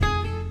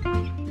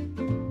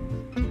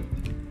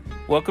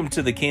Welcome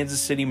to the Kansas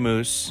City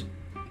Moose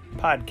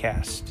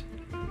podcast,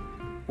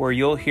 where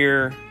you'll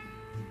hear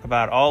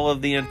about all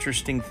of the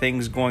interesting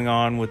things going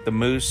on with the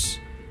Moose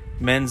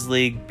Men's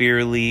League,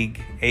 Beer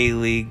League,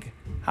 A-League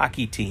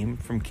hockey team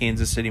from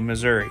Kansas City,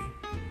 Missouri.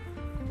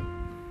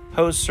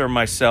 Hosts are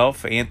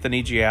myself,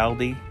 Anthony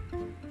Gialdi,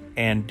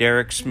 and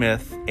Derek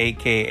Smith,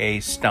 aka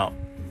Stump.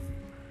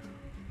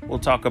 We'll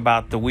talk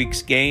about the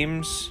week's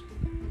games,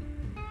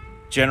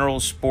 general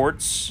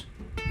sports,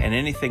 and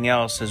anything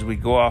else as we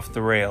go off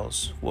the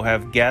rails. We'll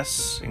have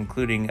guests,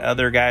 including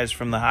other guys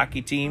from the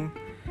hockey team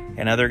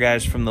and other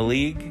guys from the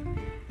league,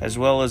 as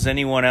well as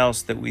anyone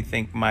else that we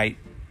think might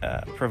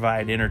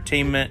provide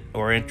entertainment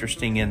or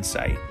interesting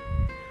insight.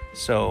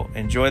 So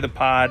enjoy the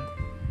pod,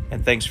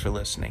 and thanks for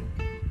listening.